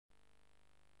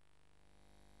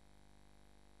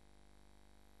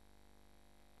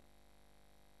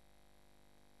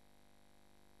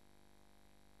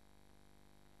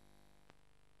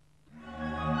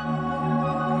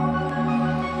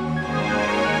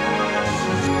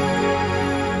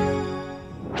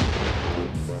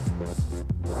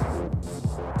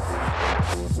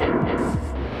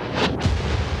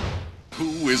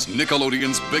is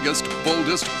Nickelodeon's biggest,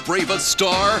 boldest, bravest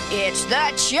star. It's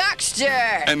the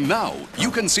Chuckster! And now,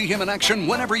 you can see him in action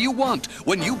whenever you want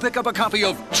when you pick up a copy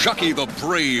of Chuckie the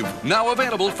Brave, now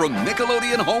available from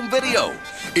Nickelodeon Home Video.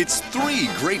 It's 3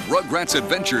 great Rugrats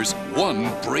adventures,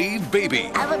 1 brave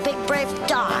baby. I'm a big brave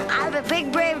dog. I'm a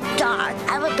big brave dog.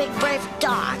 I'm a big brave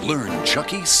dog. Learn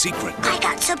Chuckie's secret. I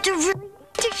got something really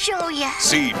to show you.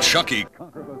 See Chuckie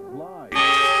conquer the slide.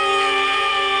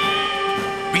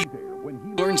 Be there when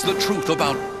he learns the truth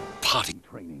about potty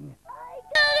training. I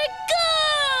gotta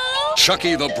go!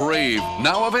 Chuckie the Brave,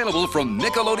 now available from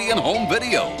Nickelodeon Home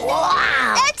Video.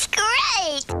 Wow! That's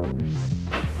great!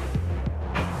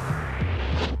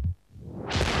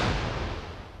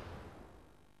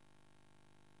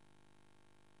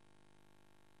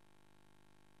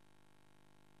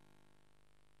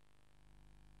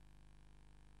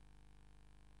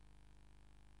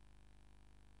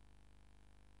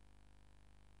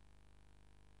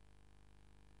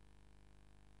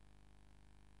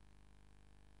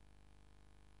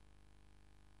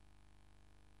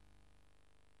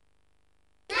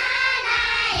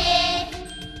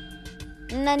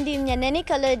 نندي من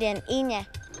نيكلوديان إينيا.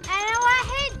 أنا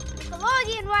واحد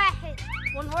نيكلوديان واحد.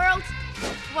 One world,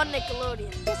 one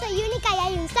Nickelodeon. Yo soy única y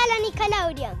hay un solo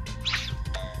Nickelodeon.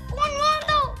 Un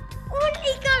mundo, un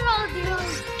Nickelodeon.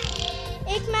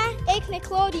 Ik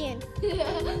Nickelodeon.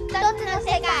 都是世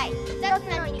界，都是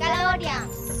Nickelodeon。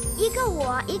一个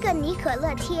我，一个尼可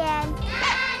乐天。